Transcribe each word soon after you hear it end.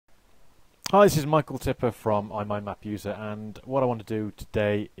Hi, this is Michael Tipper from iMindMap User, and what I want to do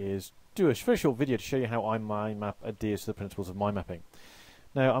today is do a very short video to show you how iMindMap adheres to the principles of mind mapping.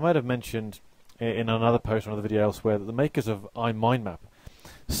 Now, I might have mentioned in another post or another video elsewhere that the makers of iMindMap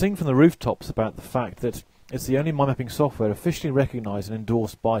sing from the rooftops about the fact that it's the only mind mapping software officially recognized and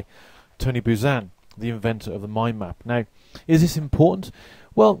endorsed by Tony Buzan, the inventor of the mind map. Now, is this important?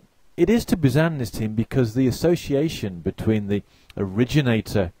 Well, it is to Buzan and his team because the association between the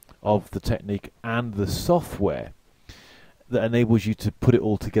originator of the technique and the software that enables you to put it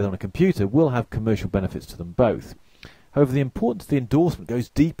all together on a computer will have commercial benefits to them both. However, the importance of the endorsement goes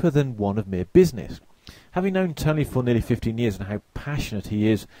deeper than one of mere business. Having known Tony for nearly 15 years and how passionate he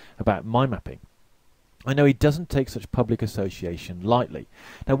is about mind mapping, I know he doesn't take such public association lightly.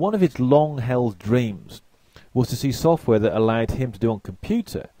 Now, one of his long-held dreams was to see software that allowed him to do on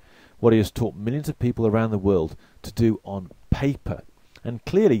computer what he has taught millions of people around the world to do on paper. And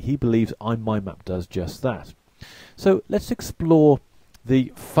clearly he believes iMindMap does just that. So let's explore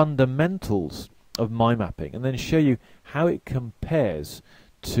the fundamentals of mind mapping and then show you how it compares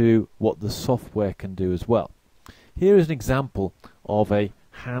to what the software can do as well. Here is an example of a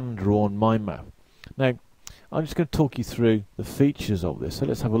hand-drawn mind map. Now, I'm just going to talk you through the features of this. So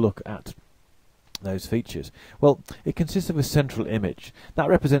let's have a look at those features. Well, it consists of a central image. That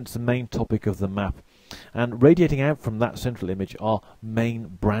represents the main topic of the map. And radiating out from that central image are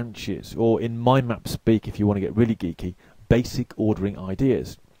main branches, or in mind map speak, if you want to get really geeky, basic ordering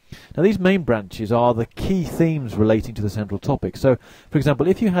ideas. Now, these main branches are the key themes relating to the central topic. So, for example,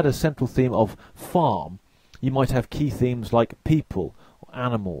 if you had a central theme of farm, you might have key themes like people,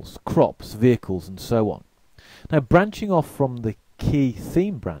 animals, crops, vehicles, and so on. Now, branching off from the key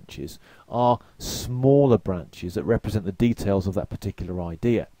theme branches are smaller branches that represent the details of that particular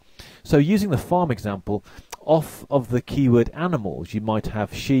idea. So using the farm example, off of the keyword animals, you might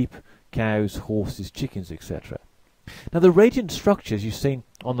have sheep, cows, horses, chickens, etc. Now, the radiant structures you've seen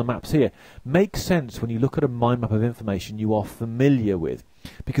on the maps here make sense when you look at a mind map of information you are familiar with,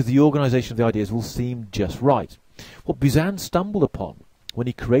 because the organization of the ideas will seem just right. What Buzan stumbled upon when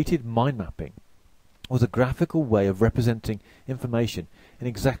he created mind mapping was a graphical way of representing information in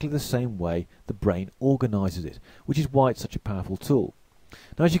exactly the same way the brain organizes it, which is why it's such a powerful tool.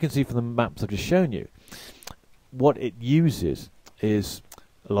 Now, as you can see from the maps I've just shown you, what it uses is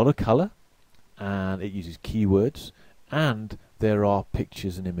a lot of colour, and it uses keywords, and there are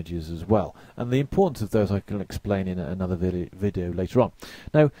pictures and images as well. And the importance of those I can explain in another video later on.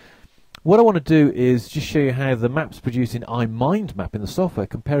 Now, what I want to do is just show you how the maps produced in iMindMap in the software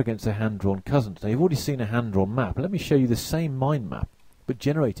compare against their hand-drawn cousins. Now, you've already seen a hand-drawn map. Let me show you the same mind map, but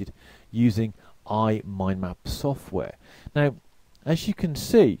generated using iMindMap software. Now, as you can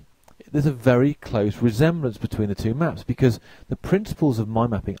see, there's a very close resemblance between the two maps because the principles of mind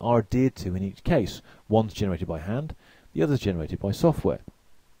mapping are adhered to in each case. One's generated by hand, the other's generated by software.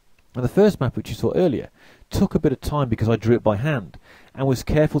 Now, the first map, which you saw earlier, took a bit of time because I drew it by hand and was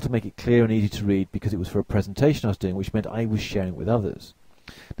careful to make it clear and easy to read because it was for a presentation I was doing, which meant I was sharing it with others.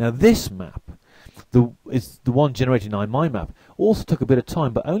 Now, this map is the one generated in iMindMap, also took a bit of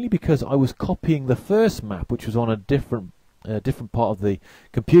time, but only because I was copying the first map, which was on a different part of the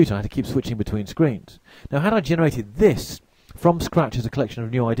computer. I had to keep switching between screens. Now, had I generated this from scratch as a collection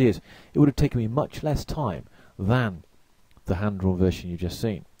of new ideas, it would have taken me much less time than the hand-drawn version you've just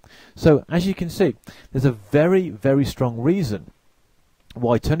seen. So, as you can see, there's a very, very strong reason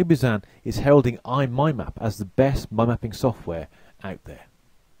why Tony Buzan is heralding iMindMap as the best mind mapping software out there.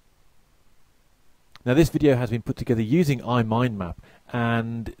 Now, this video has been put together using iMindMap,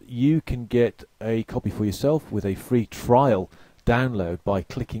 and you can get a copy for yourself with a free trial download by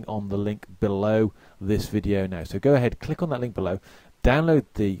clicking on the link below this video now. So go ahead, click on that link below, download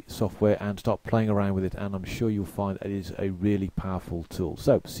the software and start playing around with it, and I'm sure you'll find it is a really powerful tool.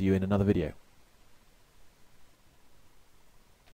 So see you in another video.